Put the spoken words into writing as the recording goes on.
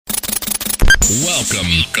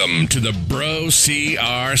Welcome to the Bro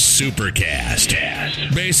CR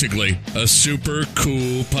Supercast. Basically, a super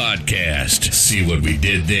cool podcast. See what we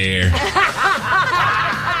did there?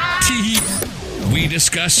 We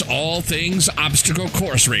discuss all things obstacle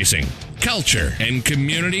course racing, culture, and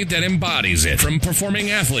community that embodies it, from performing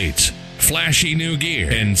athletes, flashy new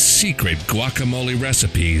gear, and secret guacamole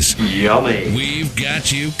recipes. Yummy. We've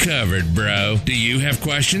got you covered, bro. Do you have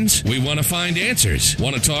questions? We want to find answers.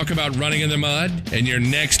 Want to talk about running in the mud and your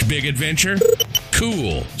next big adventure?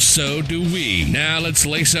 Cool. So do we. Now let's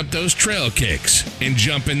lace up those trail kicks and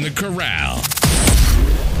jump in the corral.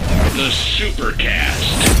 The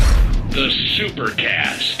Supercast. The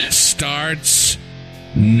Supercast starts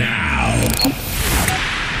now.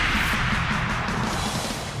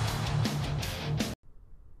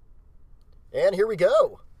 And here we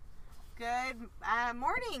go. Good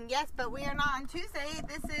morning. Yes, but we are not on Tuesday.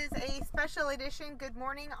 This is a special edition. Good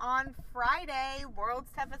morning on Friday,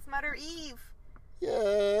 World's Toughest Mudder Eve.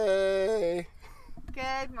 Yay.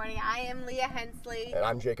 Good morning. I am Leah Hensley. And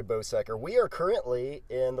I'm Jacob Bosecker. We are currently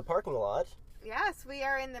in the parking lot. Yes, we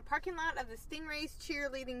are in the parking lot of the Stingrays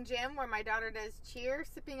cheerleading gym where my daughter does cheer,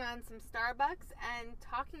 sipping on some Starbucks and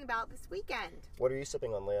talking about this weekend. What are you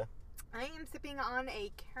sipping on, Leah? I am sipping on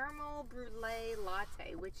a caramel brulee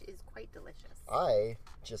latte, which is quite delicious. I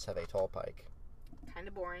just have a tall pike. Kind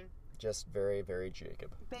of boring. Just very, very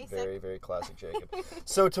Jacob. Basic. Very, very classic Jacob.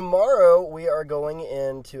 So tomorrow we are going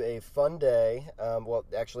into a fun day.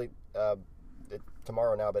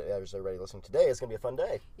 Tomorrow now, but as everybody listening today, is going to be a fun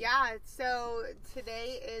day. Yeah, so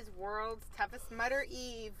today is World's Toughest Mudder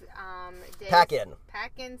Eve. Pack-in.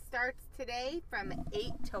 Pack-in starts today from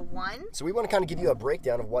 8 to 1. So we want to kind of give you a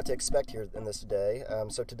breakdown of what to expect here in this day.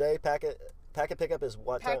 So today, packet pickup is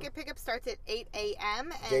what time? Packet pickup starts at 8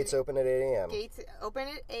 a.m. and Gates open at 8 a.m. Gates open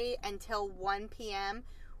at 8 until 1 p.m.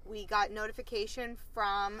 We got notification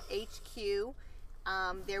from HQ.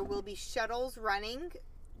 There will be shuttles running.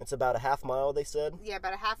 It's about a half mile, they said. Yeah,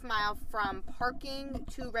 about a half mile from parking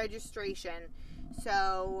to registration.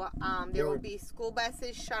 So there will be school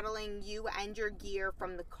buses shuttling you and your gear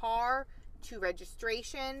from the car to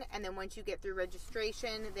registration. And then once you get through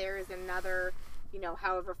registration, there is another,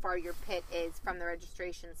 however far your pit is from the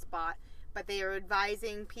registration spot. But they are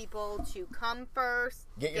advising people to come first,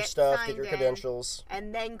 get your stuff, get your credentials,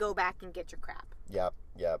 and then go back and get your crap. Yep.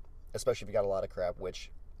 Especially if you got a lot of crap, which...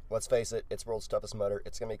 Let's face it, it's World's Toughest Mudder.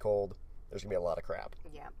 It's going to be cold. There's going to be a lot of crap.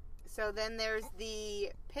 Yeah. So then there's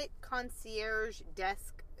the pit concierge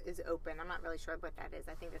desk is open. I'm not really sure what that is.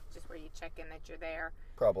 I think that's just where you check in that you're there.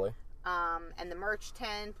 Probably. And the merch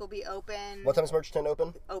tent will be open. What time is merch tent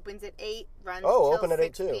open? Opens at 8, runs open till at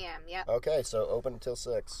 8 too. 6 p.m. Yep. Okay, so open until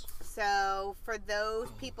 6. So for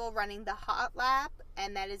those people running the hot lap,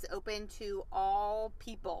 and that is open to all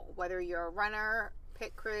people, whether you're a runner,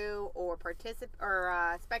 pit crew, or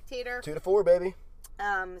spectator. 2 to 4, baby.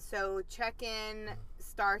 So check-in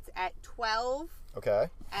starts at 12. Okay.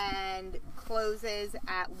 And closes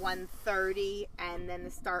at 1:30, and then the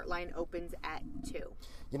start line opens at 2.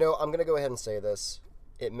 I'm going to go ahead and say this.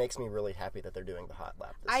 It makes me really happy that they're doing the hot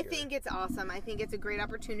lap this year. I think it's awesome. I think it's a great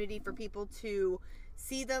opportunity for people to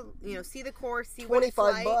see the course, see what it's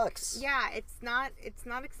like. $25. Yeah, it's not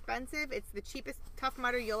expensive. It's the cheapest Tough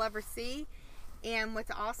Mudder you'll ever see. And what's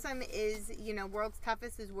awesome is, World's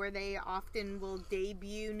Toughest is where they often will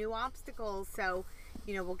debut new obstacles. So,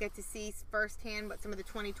 we'll get to see firsthand what some of the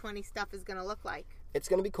 2020 stuff is going to look like. It's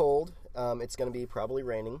going to be cold. It's going to be probably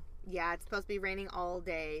raining. Yeah, it's supposed to be raining all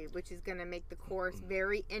day, which is going to make the course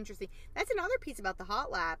very interesting. That's another piece about the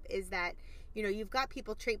hot lap is that, you've got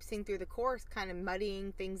people traipsing through the course, kind of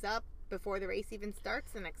muddying things up before the race even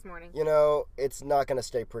starts the next morning. It's not going to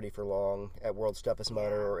stay pretty for long at World's Toughest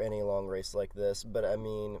Mudder or any long race like this. But,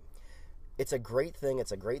 it's a great thing.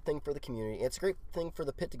 It's a great thing for the community. It's a great thing for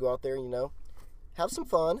the pit to go out there, have some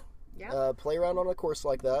fun. Yeah. Play around on a course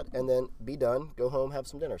like that, and then be done. Go home, have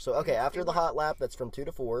some dinner. So, okay, after the hot lap, that's from 2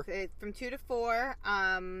 to 4. From 2 to 4.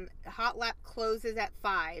 Hot lap closes at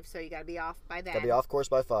 5, so you got to be off by then. Got to be off course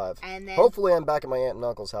by 5. And then, hopefully I'm back at my aunt and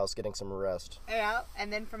uncle's house getting some rest. Yeah,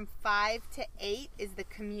 and then from 5 to 8 is the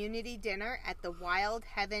community dinner at the Wild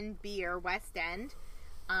Heaven Beer West End.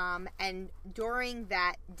 And during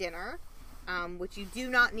that dinner... which you do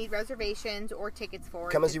not need reservations or tickets for.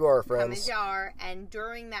 Come as you are, friends. Come as you are. And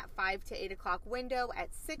during that 5 to 8 o'clock window at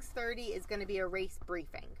 6:30 is going to be a race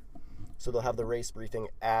briefing. So they'll have the race briefing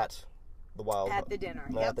at the Wild... At the dinner.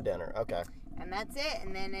 At the dinner, okay. And that's it.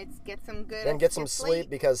 And then get some good. Then get some sleep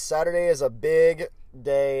because Saturday is a big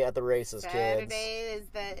day at the races, kids. Saturday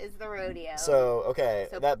is the rodeo. So, okay,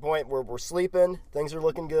 at that point we're sleeping, things are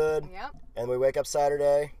looking good. Yep. And we wake up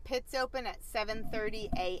Saturday. Pits open at 7:30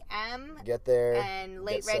 a.m. Get there. And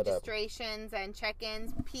late registrations and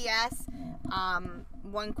check-ins. P.S.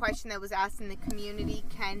 One question that was asked in the community: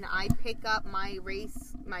 can I pick up my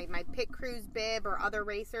pit crews bib or other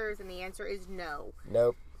racers? And the answer is no.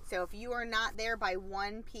 Nope. So if you are not there by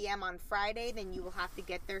 1 p.m. on Friday, then you will have to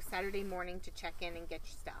get there Saturday morning to check in and get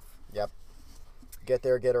your stuff. Yep. Get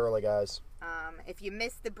there, get early, guys. If you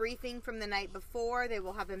missed the briefing from the night before, they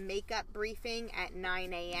will have a makeup briefing at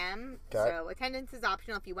 9 a.m. Okay. So attendance is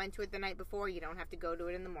optional. If you went to it the night before, you don't have to go to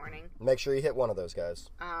it in the morning. Make sure you hit one of those guys.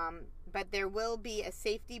 But there will be a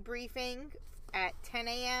safety briefing at 10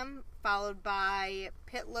 a.m., followed by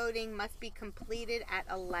pit loading must be completed at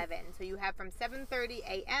 11. So you have from 7:30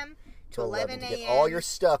 a.m. to 11 a.m. to get all your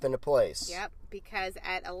stuff into place. Yep, because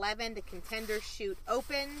at 11 the contender chute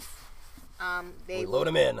opens. We load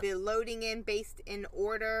them in. Be loading in based in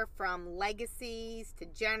order from legacies to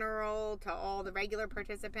general to all the regular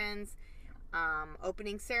participants.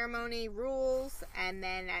 Opening ceremony rules, and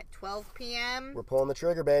then at 12 p.m. we're pulling the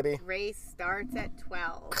trigger, baby. Race starts at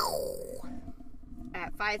 12.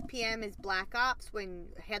 At 5 p.m. is Black Ops, when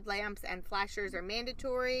headlamps and flashers are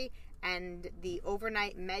mandatory, and the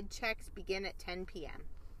overnight med checks begin at 10 p.m.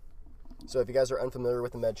 So if you guys are unfamiliar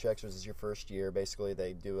with the med checks, or this is your first year, basically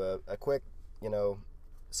they do a quick,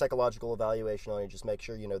 psychological evaluation on you. Just make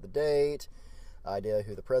sure you know the date, idea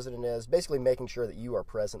who the president is, basically making sure that you are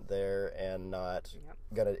present there and not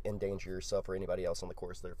going to endanger yourself or anybody else on the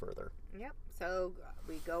course there further. Yep. So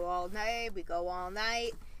we go all day, we go all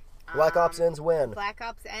night. Black Ops ends when? Black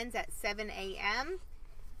Ops ends at 7 a.m.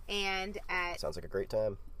 And sounds like a great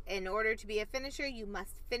time. In order to be a finisher, you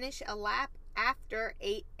must finish a lap after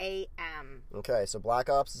 8 a.m. Okay, so Black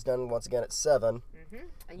Ops is done once again at 7. Mm-hmm.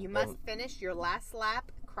 And you must finish your last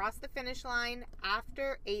lap, cross the finish line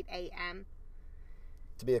after 8 a.m.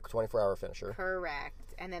 to be a 24-hour finisher.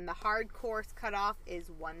 Correct. And then the hard course cutoff is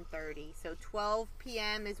 1:30. So 12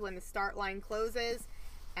 p.m. is when the start line closes.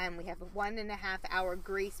 And we have a 1.5 hour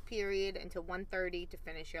grace period until 1:30 to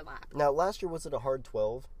finish your lap. Now, last year, was it a hard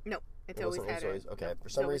 12? No, it's always had okay. No, for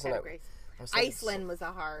some reason, Iceland was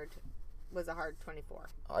a hard 24.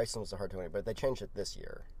 Iceland was a hard 20, but they changed it this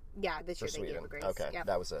year. Yeah, this year Sweden. they gave a grace. Okay, yep.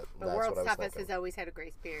 That was it. But That's World's what I was Toughest thinking. has always had a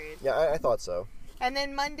grace period. Yeah, I thought so. And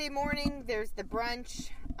then Monday morning, there's the brunch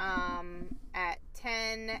at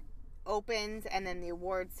 10, opens, and then the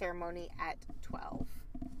award ceremony at 12.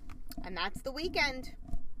 And that's the weekend.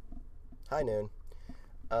 High noon.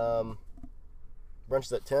 Brunch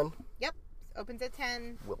is at 10? Yep. Opens at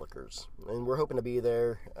 10. Willikers. And we're hoping to be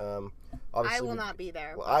there. Obviously, I will not be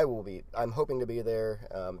there. Well, I will be. I'm hoping to be there.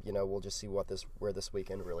 We'll just see where this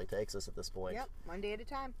weekend really takes us at this point. Yep. One day at a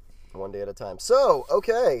time. One day at a time. So,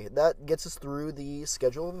 okay, that gets us through the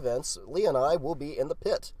schedule of events. Leah and I will be in the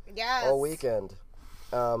pit all weekend.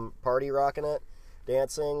 Party rocking it,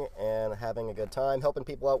 dancing, and having a good time, helping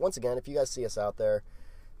people out. Once again, if you guys see us out there,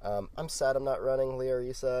 I'm sad I'm not running, Leah,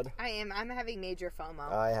 you said? I am. I'm having major FOMO.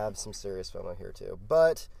 I have some serious FOMO here, too.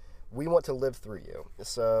 But we want to live through you.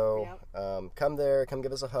 So come there, come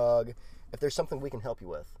give us a hug. If there's something we can help you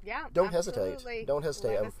with, don't hesitate. Don't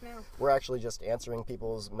hesitate. Let us know. We're actually just answering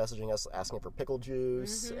people's messaging us, asking for pickle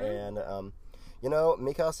juice. And,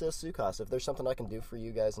 Mikasa Sukasa, if there's something I can do for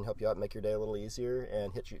you guys and help you out, make your day a little easier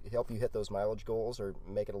and help you hit those mileage goals or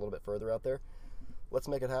make it a little bit further out there, let's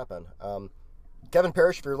make it happen. Kevin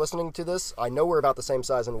Parrish, if you're listening to this, I know we're about the same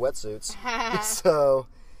size in wetsuits. So,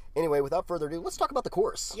 anyway, without further ado, let's talk about the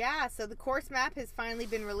course. Yeah, so the course map has finally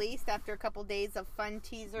been released after a couple days of fun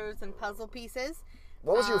teasers and puzzle pieces.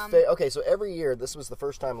 What was your favorite? Okay, so every year, this was the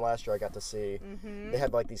first time last year I got to see, they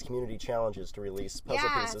had like these community challenges to release puzzle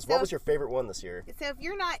pieces. What was your favorite one this year? So if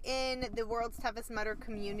you're not in the World's Toughest Mudder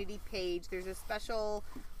community page, there's a special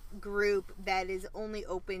group that is only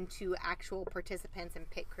open to actual participants and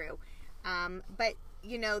pit crew. But,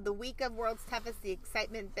 the week of World's Toughest, the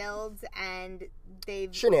excitement builds, and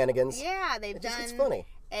they've... Shenanigans. Yeah, they've done it's funny.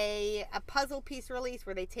 a puzzle piece release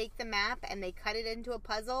where they take the map and they cut it into a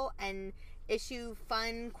puzzle and issue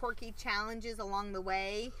fun, quirky challenges along the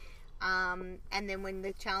way. And then when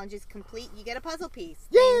the challenge is complete, you get a puzzle piece.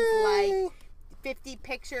 Yay! Things like 50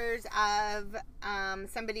 pictures of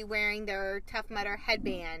somebody wearing their Tough Mudder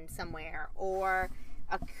headband somewhere, or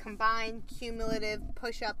a combined cumulative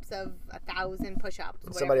push-ups of 1,000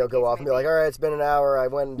 push-ups. Somebody will go off and be like, all right, it's been an hour. I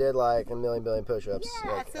went and did like a million push-ups.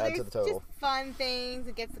 Yeah, so add to the total. Just fun things.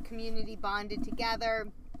 It gets the community bonded together.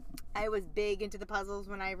 I was big into the puzzles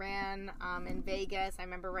when I ran in Vegas. I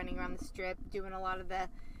remember running around the strip doing a lot of the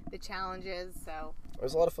challenges. So It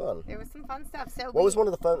was a lot of fun. there was some fun stuff. So What was one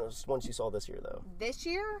of the funnest ones you saw this year, though? this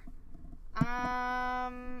year?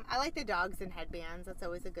 I like the dogs and headbands. That's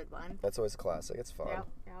always a good one. That's always a classic. It's fun. Yep.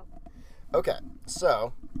 Okay,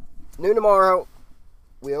 so noon tomorrow,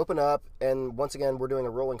 we open up, and once again, we're doing a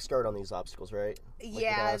rolling start on these obstacles, right? Like the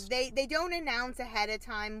Yeah, last- they don't announce ahead of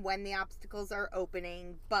time when the obstacles are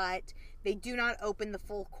opening, but they do not open the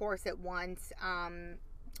full course at once.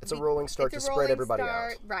 It's a rolling start to It's a spread rolling everybody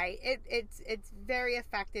start, out. right? It's very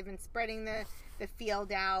effective in spreading the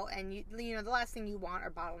field out, and you know the last thing you want are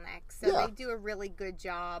bottlenecks. So Yeah. they do a really good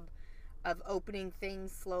job of opening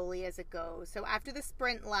things slowly as it goes. So after the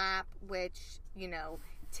sprint lap, which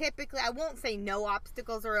typically I won't say no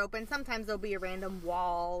obstacles are open. Sometimes there'll be a random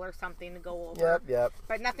wall or something to go over. Yep.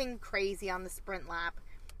 But nothing crazy on the sprint lap.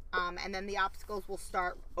 And then the obstacles will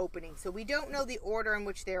start opening. So we don't know the order in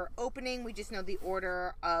which they're opening. We just know the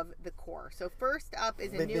order of the course. So first up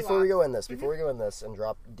is a new Before we go in this and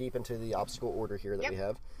drop deep into the obstacle order here that Yep. we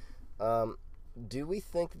have, do we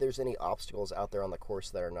think there's any obstacles out there on the course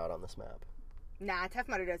that are not on this map? Nah, Tough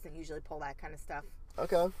Mudder doesn't usually pull that kind of stuff.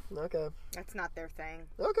 Okay. That's not their thing.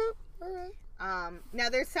 All right. Now,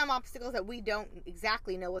 there's some obstacles that we don't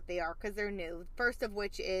exactly know what they are because they're new. First of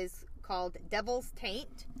which is called Devil's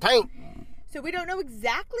Taint. Tank. So we don't know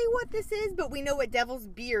exactly what this is, but we know what Devil's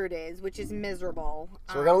Beard is, which is miserable.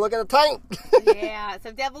 So we're gonna look at a tank. Yeah,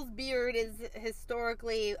 so Devil's Beard is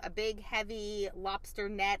historically a big, heavy lobster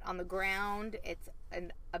net on the ground. It's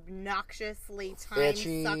an obnoxiously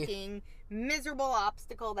time-sucking, miserable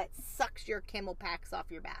obstacle that sucks your camel packs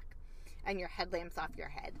off your back and your headlamps off your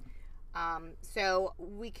head. So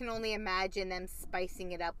we can only imagine them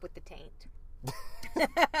spicing it up with the taint.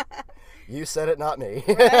 You said it, not me.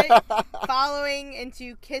 Right? Following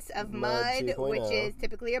into Kiss of Mud Mud, 2.0. which is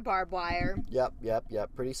typically a barbed wire. Yep.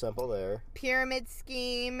 Pretty simple there. Pyramid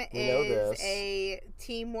Scheme We know is this. a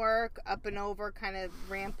teamwork up and over kind of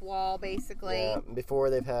ramp wall, basically. Yeah. Before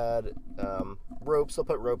they've had ropes. They'll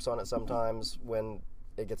put ropes on it sometimes when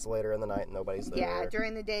it gets later in the night and nobody's there. Yeah,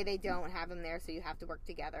 during the day they don't have them there, so you have to work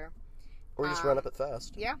together. Or just run up it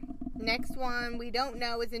fast. Yeah. Next one we don't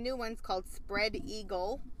know is a new one. It's called Spread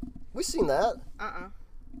Eagle. We've seen that. Uh-uh.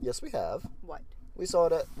 Yes, we have. What? We saw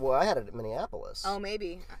it I had it at Minneapolis. Oh,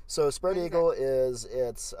 maybe. So Spread What is Eagle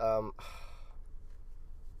it's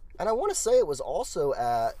and I want to say it was also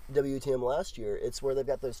at WTM last year. It's where they've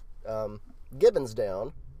got those gibbons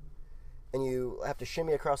down, and you have to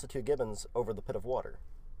shimmy across the two gibbons over the pit of water.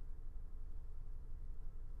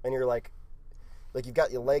 And you're like you've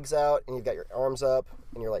got your legs out and you've got your arms up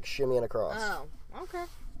and you're like shimmying across. Oh, okay.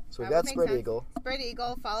 So we've That would got make Spread sense. Eagle. Spread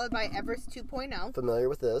Eagle, followed by Everest 2.0. Familiar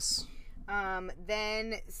with this?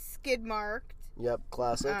 Then Skid Marked. Yep,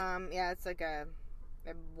 classic. Yeah, it's like a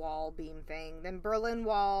wall beam thing. Then Berlin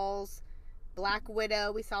Walls, Black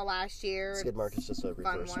Widow we saw last year. Skid Mark is just a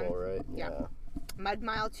fun reverse one. wall, right? Yeah. Mud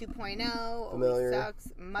Mile 2.0. Familiar. Always sucks.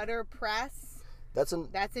 Mutter Press. That's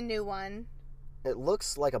a new one. It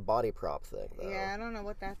looks like a body prop thing, though. Yeah, I don't know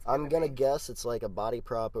what that's. I'm gonna be. guess it's like a body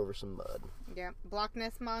prop over some mud. Yeah, Block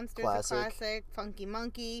Ness Monsters, Classic. a classic. Funky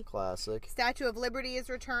Monkey. Classic. Statue of Liberty is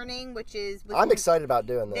returning, which I'm excited about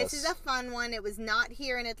doing this. This is a fun one. It was not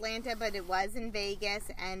here in Atlanta, but it was in Vegas,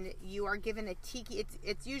 and you are given a tiki.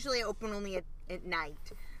 It's usually open only at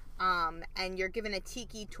night, and you're given a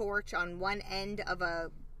tiki torch on one end of a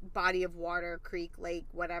body of water, creek, lake,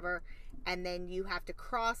 whatever, and then you have to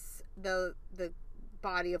cross the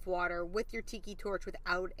body of water with your tiki torch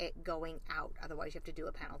without it going out. Otherwise, you have to do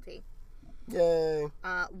a penalty. Yay.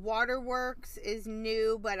 Waterworks is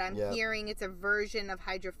new, but I'm Yep. hearing it's a version of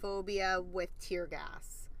Hydrophobia with tear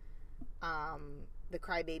gas. The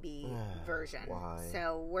Crybaby version. Why?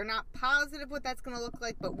 So we're not positive what that's going to look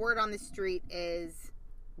like, but word on the street is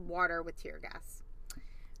water with tear gas.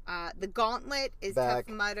 The Gauntlet is Back.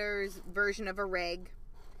 Tough Mudder's version of a rig.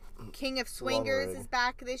 King of Swingers rig. is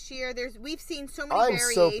back this year. We've seen so many I'm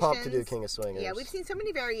variations. so pumped to do King of Swingers. Yeah, we've seen so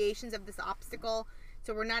many variations of this obstacle,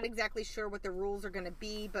 so we're not exactly sure what the rules are going to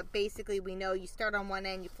be, but basically we know you start on one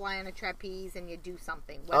end, you fly on a trapeze, and you do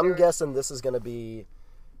something. I'm guessing this is going to be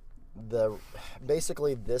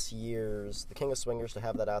basically this year's, the King of Swingers, to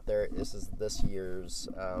have that out there. This is this year's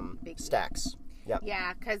stacks. Yep.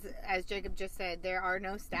 Yeah, because as Jacob just said, there are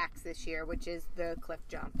no stacks this year, which is the cliff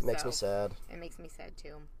jump. Makes me sad. It makes me sad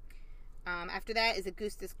too. After that is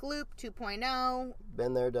Augustus Gloop 2.0.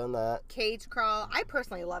 Been there, done that. Cage Crawl. I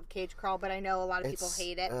personally love Cage Crawl, but I know a lot of people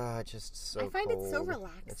hate it. Just so I find it so cold.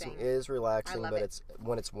 relaxing. It is relaxing, I love but it. it's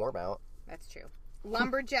when it's warm out. That's true.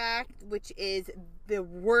 Lumberjack, which is the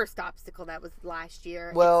worst obstacle that was last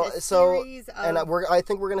year. Well, it's a so series of, and I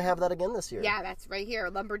think we're gonna have that again this year. yeah, that's right here,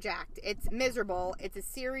 Lumberjack. It's miserable. It's a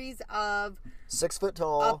series of 6 foot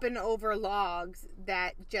tall, up and over logs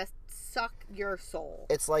that just suck your soul.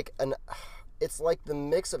 It's like the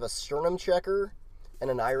mix of a sternum checker and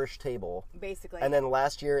an Irish table. Basically. And then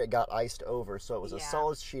last year it got iced over, so it was a Yeah.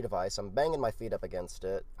 solid sheet of ice. I'm banging my feet up against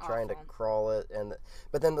it, trying to Awful. crawl it,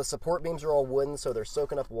 but then the support beams are all wooden, so they're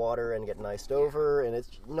soaking up water and getting iced over, and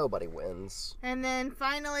nobody wins. And then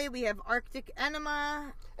finally we have Arctic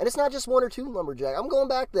Enema. And it's not just one or two lumberjack. I'm going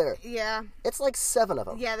back there. Yeah. It's like 7 of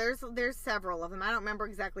them. Yeah, there's several of them. I don't remember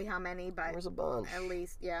exactly how many, but There's a bunch. at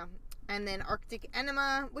least, yeah. And then Arctic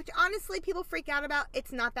Enema, which honestly people freak out about.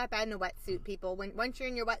 It's not that bad in a wetsuit, people. Once you're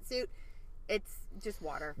in your wetsuit, it's just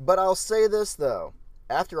water. But I'll say this though,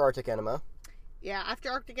 after Arctic Enema, Yeah,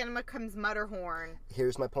 after Arctic Enema comes Mudderhorn.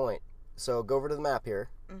 here's my point. So go over to the map here.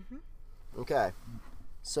 Mm-hmm. Okay.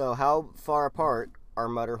 So how far apart are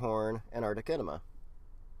Mudderhorn and Arctic Enema?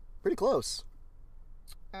 Pretty close.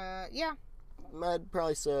 Yeah, I'd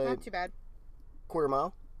probably say not too bad, quarter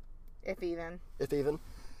mile, if even. if even.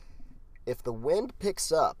 If the wind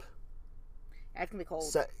picks up, That's gonna be cold.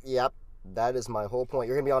 yep, that is my whole point.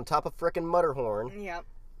 You're gonna be on top of frickin' Mudderhorn,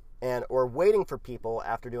 Yep. or waiting for people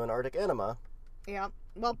after doing Arctic Enema. Yep.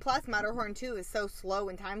 Well, plus Matterhorn too is so slow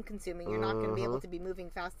and time consuming. You're not going to be able to be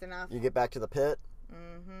moving fast enough. You get back to the pit,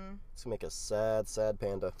 Mm-hmm. it's gonna make a sad, sad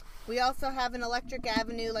panda. We also have an Electric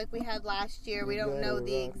Avenue like we had last year. We don't know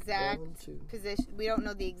the exact position. We don't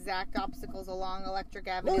know the exact obstacles along Electric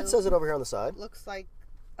Avenue. No, it says it over here on the side. Looks like.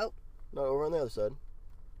 No, over on the other side.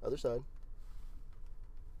 Other side.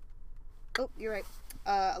 Oh, you're right.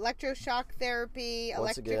 Electroshock therapy,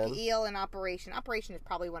 Once electric again. eel, and operation. Operation is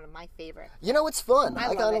probably one of my favorites. You know, it's fun. I I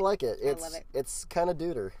love kind it. of like it. I love it. It's kind of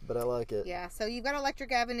deuter, but I like it. Yeah, so you've got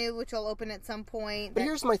Electric Avenue, which will open at some point. But that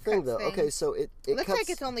here's my thing, cuts though. things. Okay, so it Looks cuts. like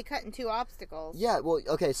it's only cutting 2 obstacles. Yeah, well,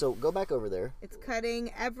 okay, so go back over there. It's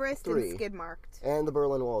cutting Everest 3. and skid marked. And the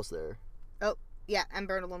Berlin Wall's there. Oh, yeah, and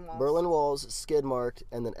Berlin Walls. Berlin Wall's, skid marked,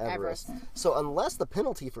 and then Everest. Everest. So unless the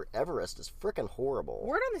penalty for Everest is frickin' horrible,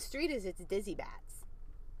 Word on the street is it's dizzy bats.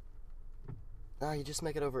 no, you just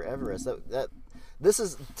make it over Everest. This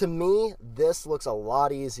is, to me, this looks a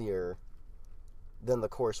lot easier than the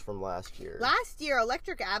course from last year. Last year,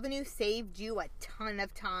 Electric Avenue saved you a ton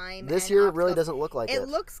of time. This and year it really obstacles. doesn't look like it. It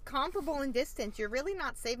looks comparable in distance. You're really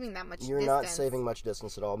not saving that much You're distance. not saving much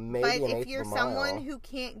distance at all. Maybe But an if eighth you're of a mile. someone who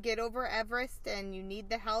can't get over Everest and you need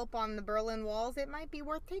the help on the Berlin Walls, it might be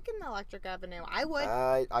worth taking the Electric Avenue. I would.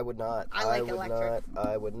 I would not. I like would electric. not.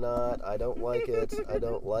 I would not. I don't like it. I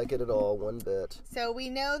don't like it at all, one bit. So we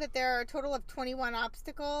know that there are a total of 21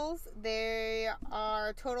 obstacles. There are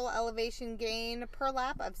a total elevation gain per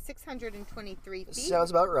lap of 623 feet.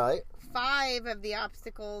 Sounds about right. 5 of the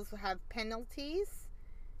obstacles have penalties.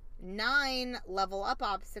 9 level up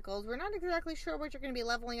obstacles. We're not exactly sure what you're going to be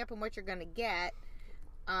leveling up and what you're going to get.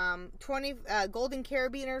 20 golden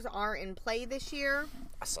carabiners are in play this year.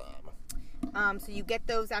 Awesome. So you get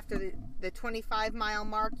those after the 25-mile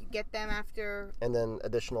mark. You get them after, And then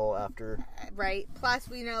additional after. right? Plus,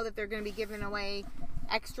 we know that they're going to be giving away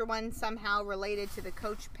extra ones somehow related to the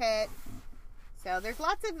coach pit. So there's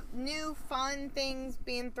lots of new fun things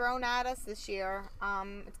being thrown at us this year.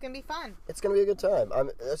 It's going to be fun. It's going to be a good time.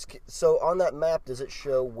 So on that map, does it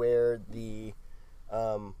show where the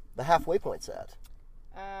halfway point's at?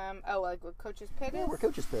 Like what Coach's Pit Yeah, is? where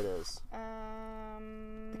Coach's Pit is.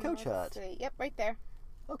 The Coach hut. See. Yep, right there.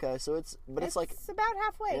 Okay, so it's like about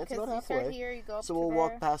halfway. Yeah, it's 'cause about you start halfway. here, you go up so to we'll there.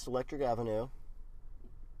 walk past Electric Avenue.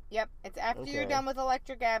 Yep, it's after you're Okay. done with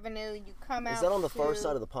Electric Avenue. You come out. Is that on the far to-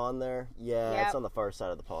 side of the pond there? Yeah, Yep. it's on the far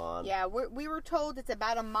side of the pond. Yeah, we were told it's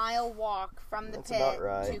about a mile walk from the That's pit about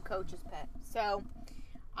right. to Coach's Pit. So,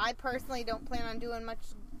 I personally don't plan on doing much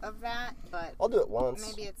of that, but I'll do it once.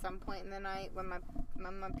 maybe at some point in the night when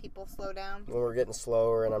my people slow down. When we're getting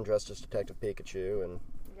slower and I'm dressed as Detective Pikachu and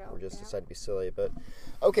Go, we just yeah. decide to be silly. But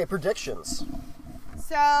okay, predictions.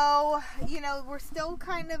 So, we're still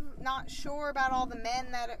kind of not sure about all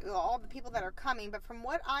the people that are coming, but from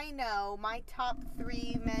what I know, my top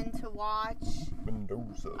 3 men to watch,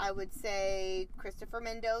 Mendoza. I would say Christopher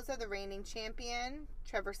Mendoza, the reigning champion,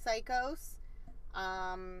 Trevor Sykos,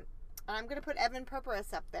 and I'm going to put Evan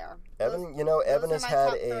Perperis up there. Evan those has are my had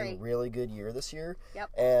top a 3. really good year this year. Yep.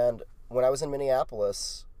 And when I was in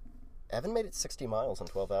Minneapolis, Evan made it 60 miles in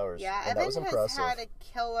 12 hours. Yeah, and Evan that was has impressive. had a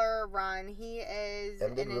killer run. He is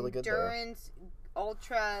Evan did an really good there. endurance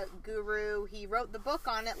ultra guru. He wrote the book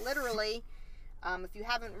on it, literally. If you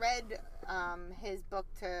haven't read his book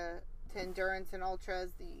to endurance and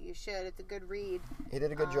ultras, you should. It's a good read. He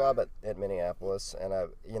did a good job at Minneapolis, and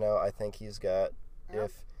I think he's got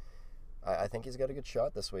I think he's got a good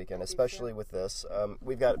shot this weekend, especially with this.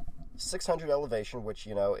 We've got 600 elevation, which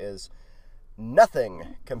is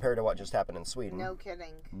nothing compared to what just happened in Sweden. No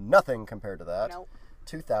kidding. Nothing compared to that. Nope.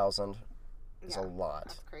 2,000 is a lot.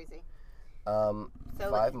 That's crazy. So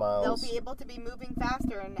 5 miles. They'll be able to be moving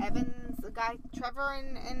faster, and Evans, the guy, Trevor,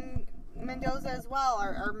 and Mendoza as well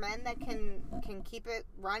are men that can keep it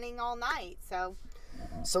running all night. So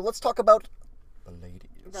let's talk about the ladies.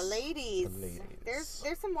 The ladies.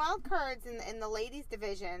 There's some wild cards in the ladies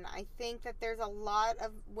division. I think that there's a lot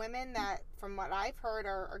of women that, from what I've heard,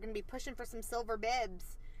 are going to be pushing for some silver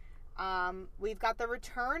bibs. We've got the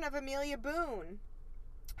return of Amelia Boone,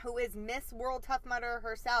 who is Miss World Tough Mudder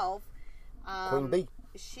herself. Queen Bee.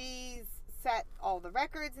 She's set all the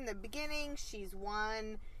records in the beginning. She's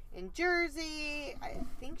won in Jersey. I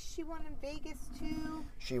think she won in Vegas too.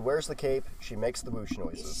 She wears the cape. She makes the whoosh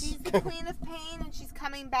noises. She's the Queen of Pain, and she's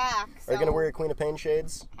coming back. So are you going to wear your Queen of Pain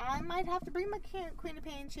shades? I might have to bring my Queen of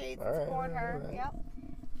Pain shades to support her. Right. Yep.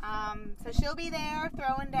 So she'll be there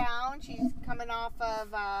throwing down. She's coming off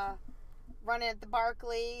of running at the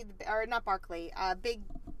Barkley, or not Barkley, Big,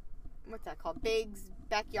 what's that called? Big's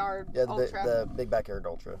Backyard Ultra. The Big Backyard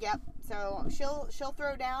Ultra. Yep. So she'll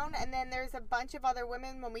throw down, and then there's a bunch of other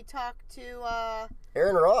women. When we talked to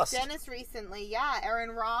Erin Ross, Dennis recently,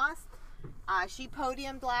 Erin Ross, she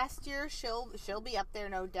podiumed last year. She'll be up there,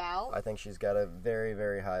 no doubt. I think she's got a very,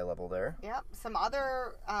 very high level there. Yep. Some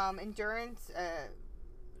other endurance,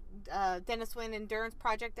 Dennis Wynn Endurance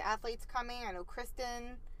Project athletes coming. I know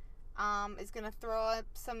Kristen is going to throw up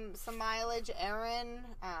some mileage. Erin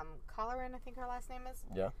Colleran, I think her last name is.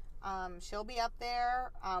 Yeah. She'll be up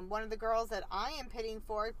there. One of the girls that I am pitting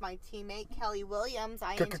for, my teammate Kelly Williams.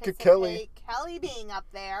 I anticipate Kelly being up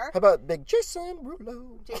there. How about big Jason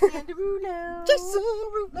Rulo? Jason Derulo. Jason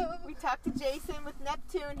Rulo. We talked to Jason with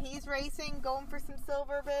Neptune. He's racing, going for some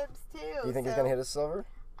silver bibs too. You think he's going to hit a silver?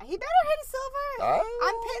 He better hit a silver.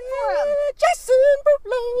 I'm pitting for him. Jason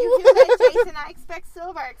Rulo. You can bet, Jason. I expect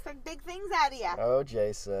silver. I expect big things out of you. Oh,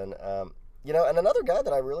 Jason. And another guy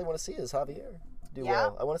that I really want to see is Javier.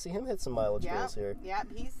 Well. I want to see him hit some mileage goals here. Yeah,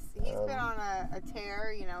 he's been on a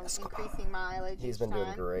tear, increasing mileage. He's been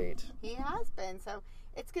doing great. He has been. So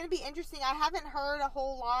it's going to be interesting. I haven't heard a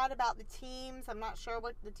whole lot about the teams. I'm not sure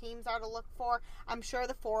what the teams are to look for. I'm sure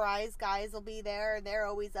the Four Eyes guys will be there. They're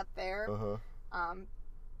always up there.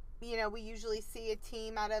 We usually see a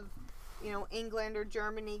team out of, England or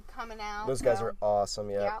Germany coming out. Those guys are awesome,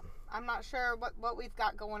 Yeah. I'm not sure what we've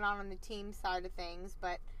got going on the team side of things,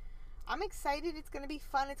 but I'm excited. It's going to be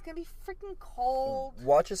fun. It's going to be freaking cold.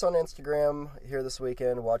 Watch us on Instagram here this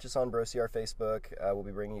weekend. Watch us on BroCR Facebook. We'll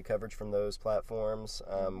be bringing you coverage from those platforms.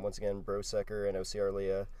 Once again, BroSecker and OCR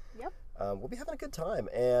Leah. Yep. We'll be having a good time.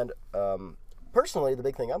 And personally, the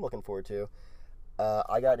big thing I'm looking forward to,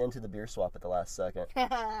 I got into the beer swap at the last second.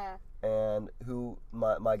 And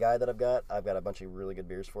my guy that I've got a bunch of really good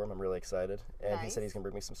beers for him. I'm really excited. And He said he's going to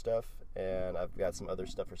bring me some stuff. And I've got some other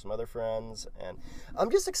stuff for some other friends. And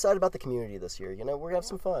I'm just excited about the community this year. We're going to have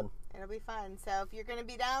some fun. It'll be fun. So if you're going to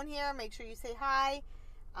be down here, make sure you say hi.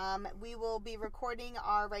 We will be recording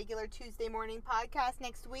our regular Tuesday morning podcast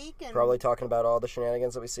next week. And probably talking about all the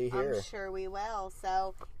shenanigans that we see here. I'm sure we will.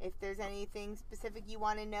 So if there's anything specific you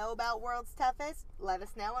want to know about World's Toughest, let us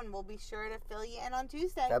know, and we'll be sure to fill you in on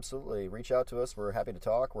Tuesday. Absolutely. Reach out to us. We're happy to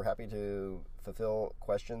talk. We're happy to fulfill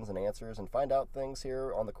questions and answers and find out things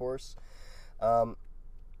here on the course. Follow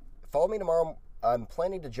me tomorrow. I'm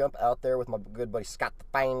planning to jump out there with my good buddy Scott the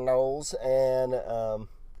Fine Knowles and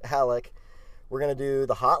Halleck. We're going to do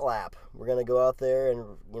the hot lap. We're going to go out there and,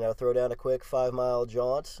 throw down a quick 5-mile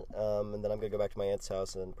jaunt. And then I'm going to go back to my aunt's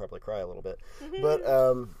house and probably cry a little bit. But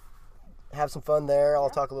have some fun there. I'll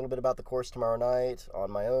talk a little bit about the course tomorrow night on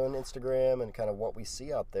my own Instagram and kind of what we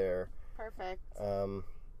see out there. Perfect.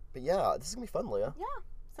 But yeah, this is going to be fun, Leah. Yeah.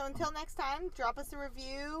 So until next time, drop us a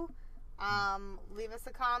review. Leave us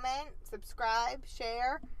a comment. Subscribe.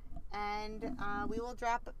 Share. And we will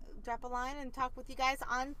drop a line and talk with you guys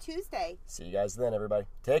on Tuesday. See you guys then, everybody.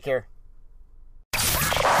 Take care.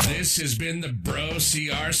 This has been the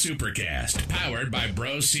BroCR Supercast, powered by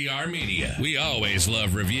BroCR Media. We always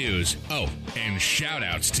love reviews. Oh, and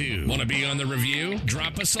shout-outs, too. Want to be on the review?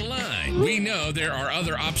 Drop us a line. We know there are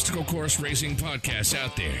other obstacle course racing podcasts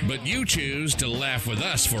out there, but you choose to laugh with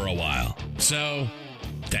us for a while. So,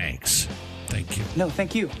 thanks. Thank you. No,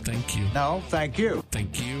 thank you. Thank you. No, thank you.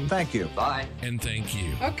 Thank you. Thank you. Bye. And thank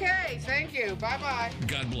you. Okay, thank you. Bye-bye.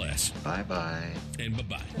 God bless. Bye-bye. And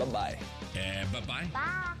bye-bye. Bye-bye. And bye-bye.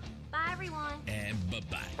 Bye. Bye. Bye, everyone. And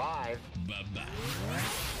bye-bye. Bye. Bye-bye.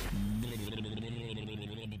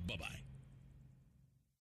 Bye-bye.